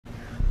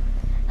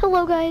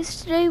Hello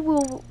guys, today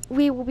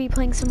we will be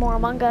playing some more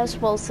Among Us,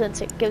 well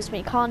since it gives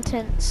me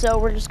content, so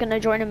we're just gonna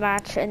join a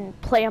match and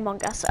play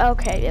Among Us.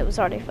 Okay, it was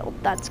already filled,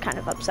 that's kind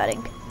of upsetting.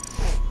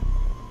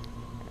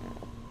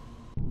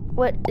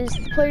 What is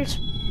the player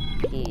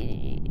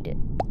speed?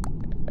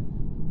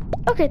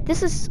 Okay,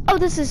 this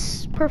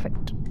is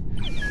perfect.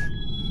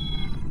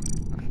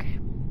 Okay.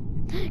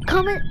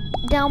 Comment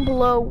down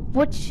below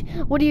what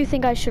do you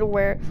think I should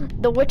wear?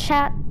 The witch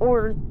hat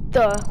or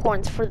the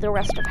horns for the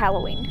rest of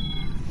Halloween?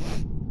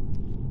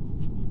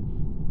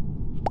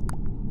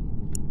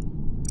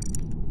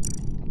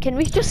 Can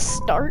we just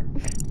start?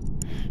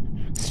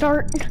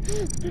 Start.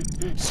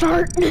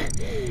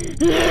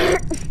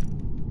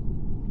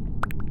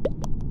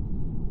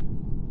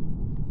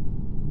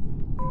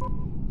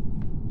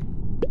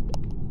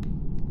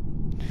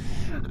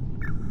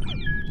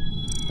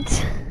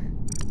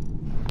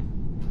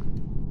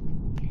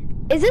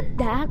 Is it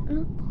that?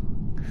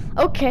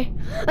 Okay.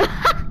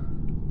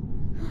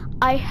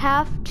 I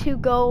have to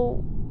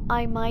go.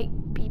 I might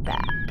be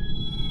back.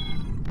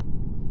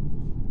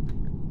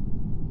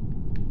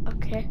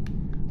 Okay.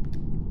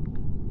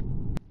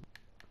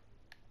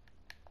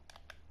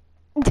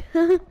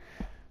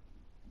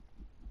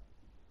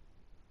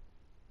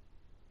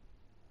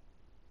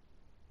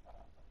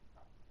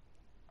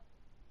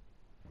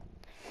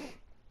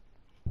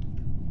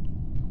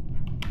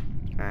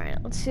 Alright,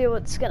 let's see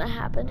what's gonna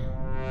happen.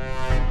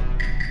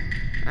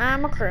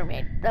 I'm a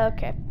crewmate.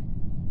 Okay.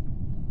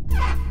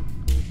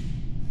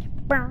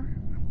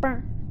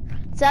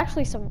 It's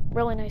actually some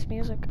really nice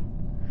music.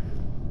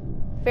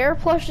 Bear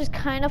Plush is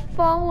kind of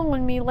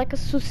following me like a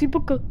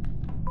susibuka.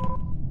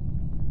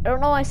 I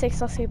don't know why I say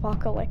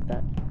susibuka like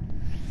that.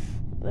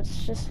 But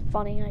it's just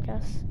funny, I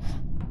guess.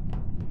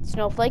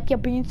 Snowflake, you're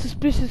being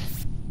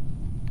suspicious.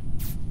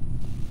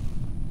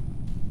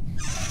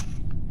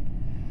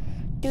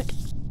 Doot.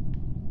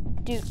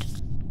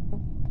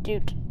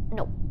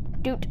 No.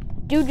 Doot.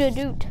 Do the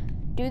doot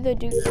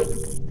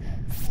thing.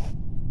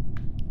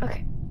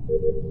 Okay.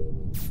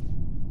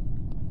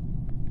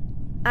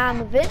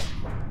 I'm a bit.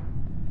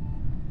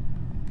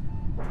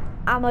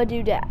 I'ma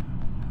do that.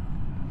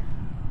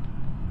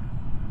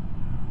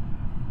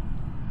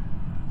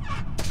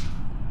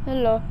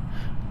 Hello.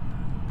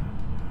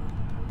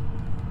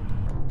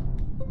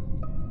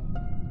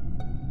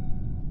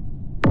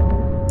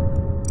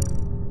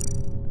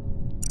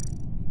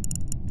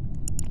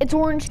 It's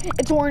orange,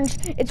 it's orange,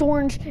 it's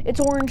orange, it's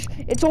orange,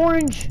 it's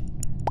orange.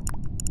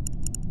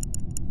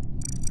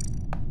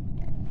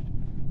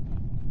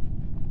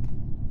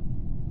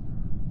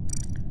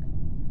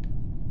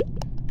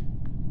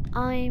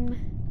 I'm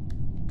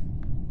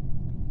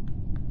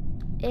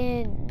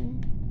in.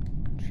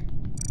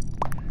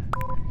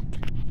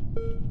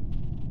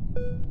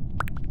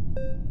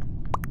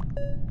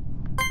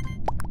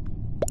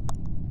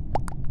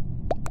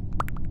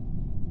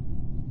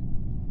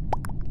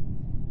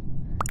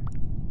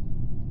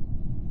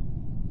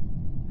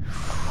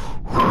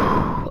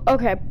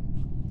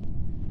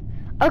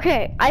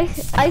 Okay, I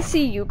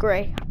see you,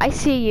 Gray. I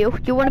see you.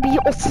 You want to be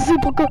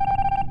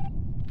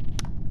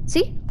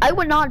See? I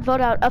would not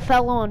vote out a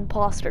fellow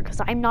imposter because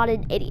I'm not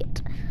an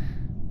idiot.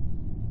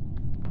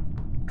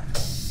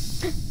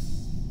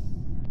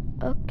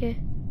 Okay.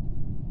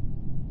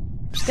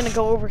 I'm just gonna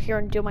go over here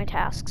and do my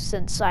tasks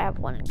since I have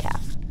one in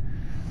CAF.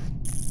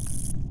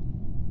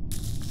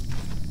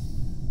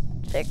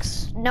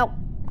 Fix. Nope.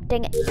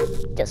 Dang it.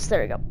 Yes,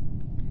 there we go.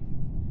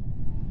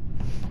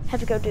 Have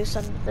to go do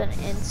something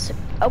in.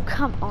 Oh,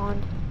 come on.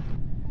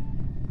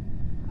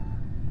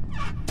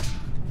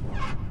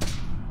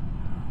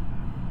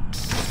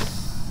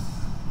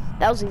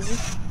 That was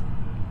easy.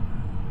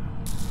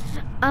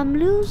 I'm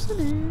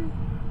losing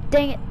it.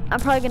 Dang it. I'm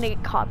probably gonna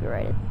get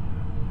copyrighted.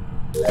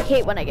 I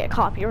hate when I get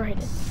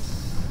copyrighted.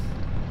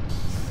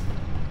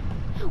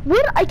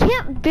 What? I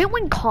can't bid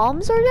when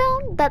comms are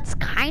down? That's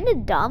kind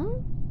of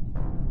dumb.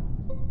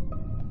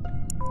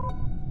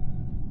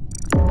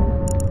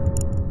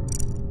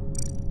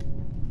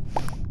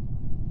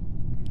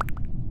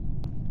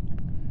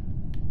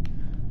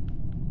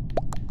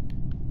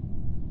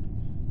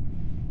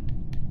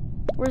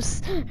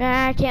 Where's,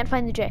 I can't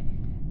find the J.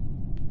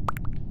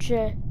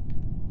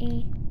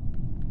 J-E-N.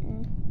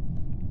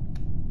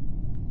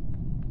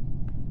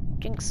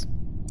 Jinx.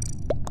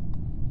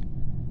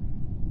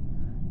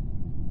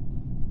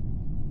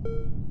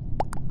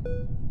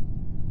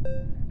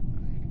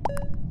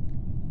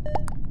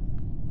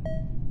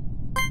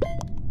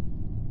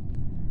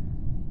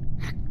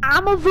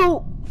 I'ma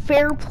vote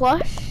Fair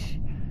Plush.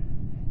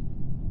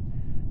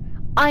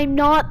 I'm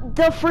not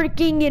the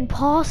freaking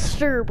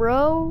imposter,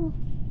 bro.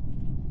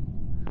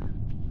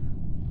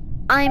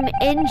 I'm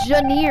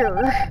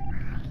engineer.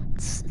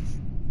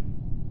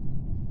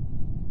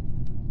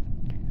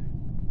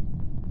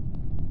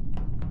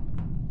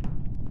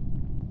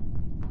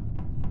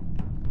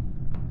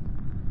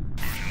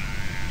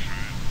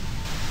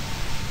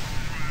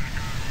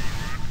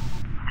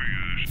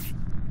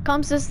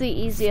 Comms is the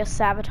easiest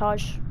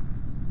sabotage.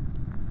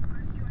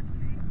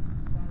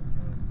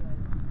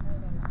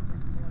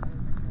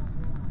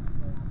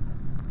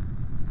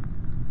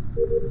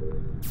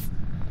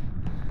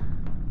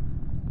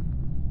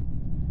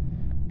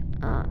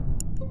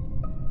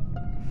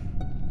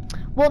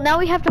 Well, now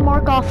we have to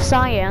mark off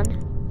cyan.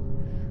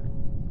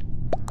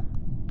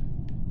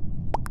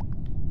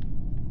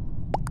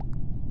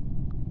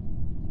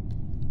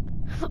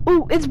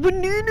 Oh, it's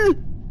banana!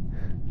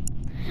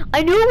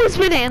 I knew it was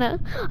banana.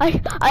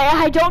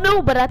 I don't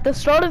know, but at the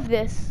start of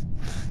this,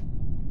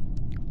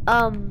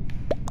 I'm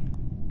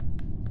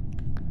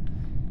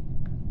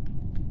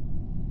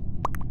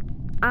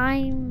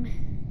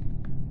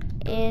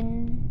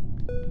in.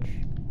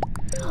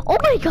 Oh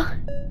my god!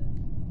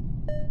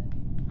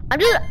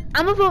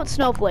 I'm a vote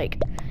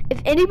Snowflake.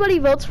 If anybody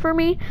votes for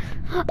me,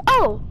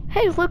 oh,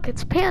 hey, look,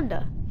 it's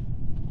Panda.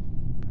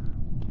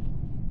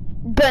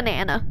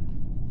 Banana.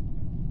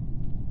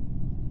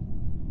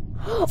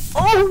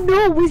 Oh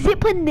no, was it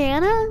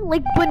banana?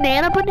 Like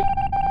banana?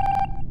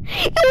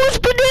 It was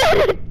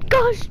banana!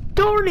 Gosh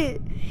darn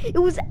it! It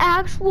was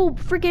actual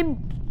freaking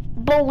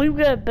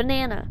beluga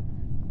banana.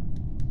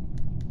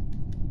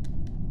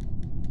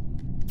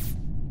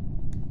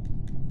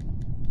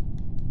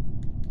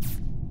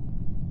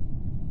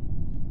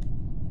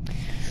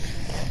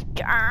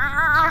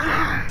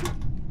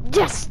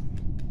 Yes!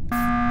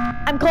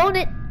 I'm calling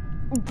it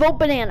vote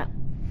banana.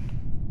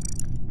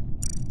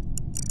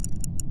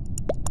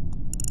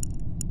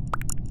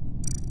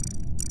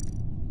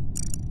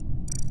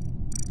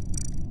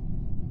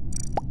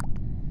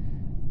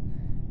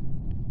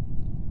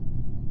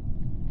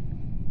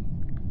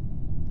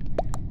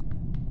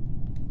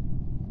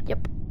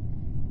 Yep.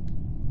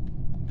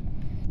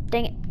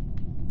 Dang it.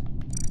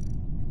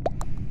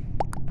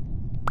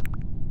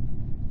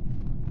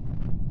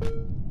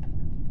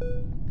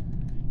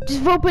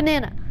 Just vote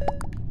banana.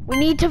 We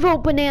need to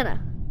vote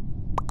banana.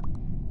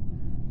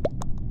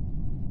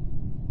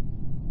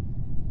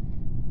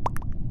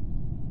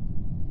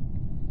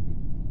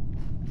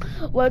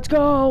 Let's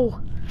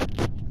go.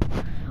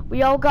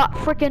 We all got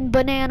frickin'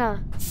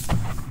 banana.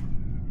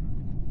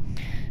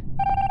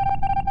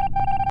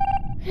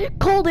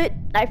 Called it.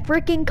 I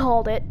freaking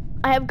called it.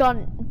 I have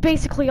gotten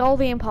basically all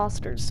the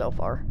imposters so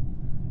far.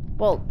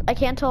 Well, I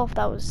can't tell if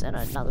that was in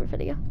another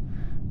video.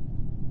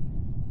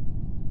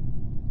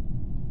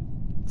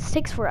 This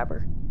takes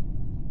forever.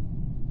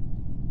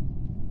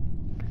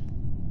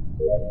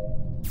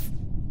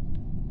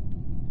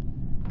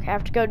 Okay, I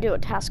have to go do a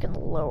task in the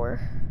lower.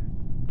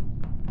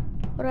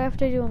 What do I have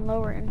to do in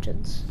lower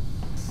engines?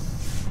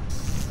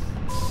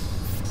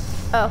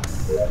 Oh.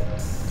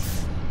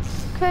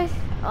 Okay.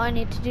 All I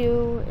need to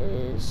do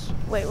is...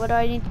 Wait, what do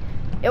I need?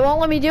 It won't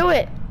let me do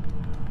it.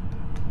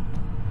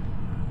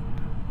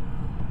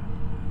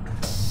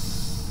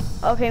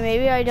 Okay,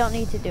 maybe I don't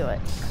need to do it.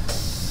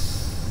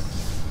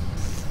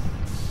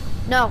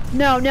 No,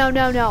 no, no,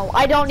 no, no.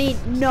 I don't need...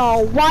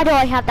 No. Why do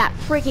I have that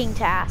freaking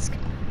task?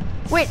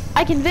 Wait,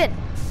 I can vent.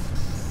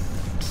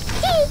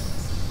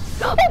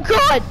 Oh,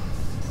 God!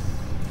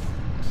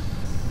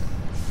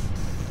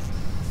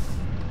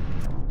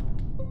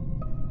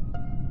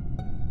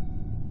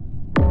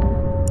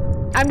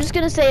 I'm just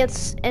gonna say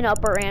it's in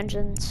upper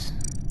engines.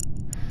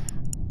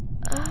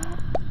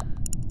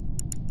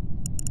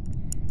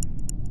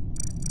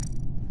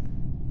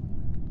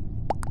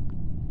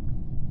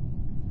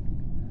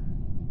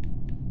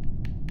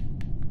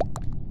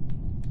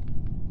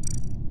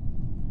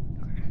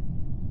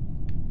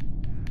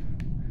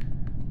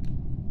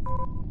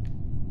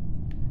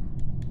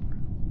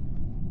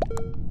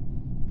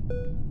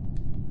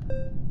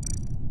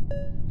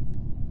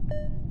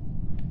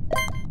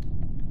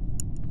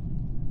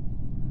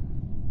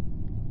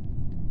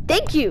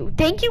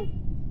 Thank you,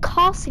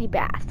 Cossy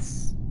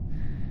Baths.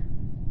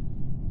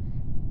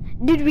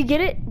 Did we get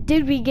it?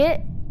 Did we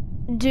get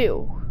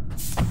do?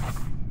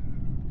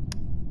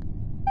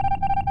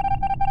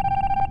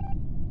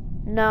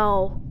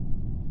 No.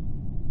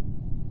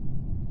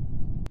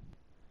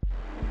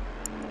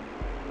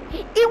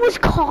 It was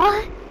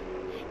caught?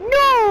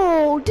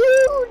 No,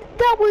 dude,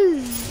 that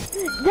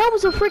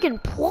was a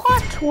freaking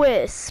plot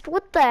twist.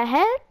 What the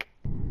heck?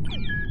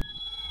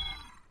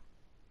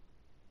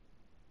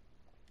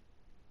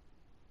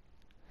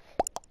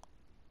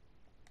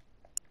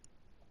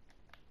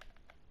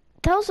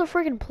 That was a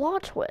freaking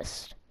plot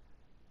twist.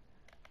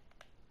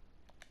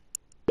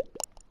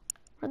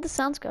 Where'd the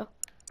sounds go?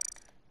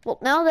 Well,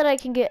 now that I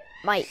can get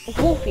my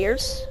wolf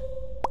ears.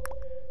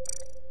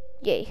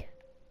 Yay.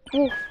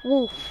 Woof,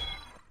 woof.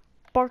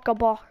 Bark a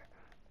bark.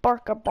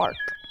 Bark a bark.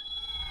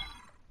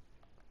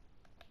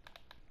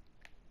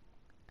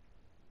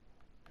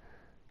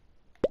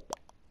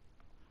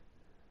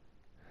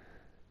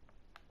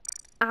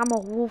 I'm a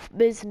wolf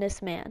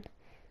businessman.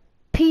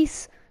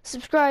 Peace.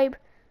 Subscribe.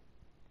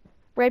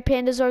 Red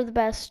pandas are the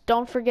best.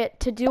 Don't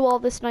forget to do all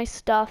this nice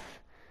stuff.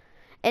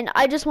 And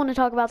I just want to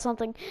talk about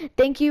something.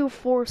 Thank you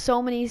for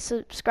so many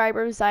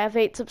subscribers. I have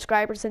 8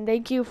 subscribers, and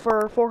thank you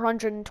for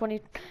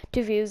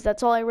 422 views.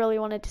 That's all I really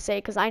wanted to say,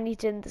 because I need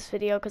to end this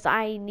video, because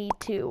I need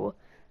to.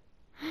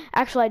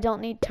 Actually, I don't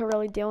need to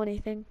really do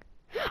anything.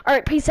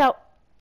 Alright, peace out.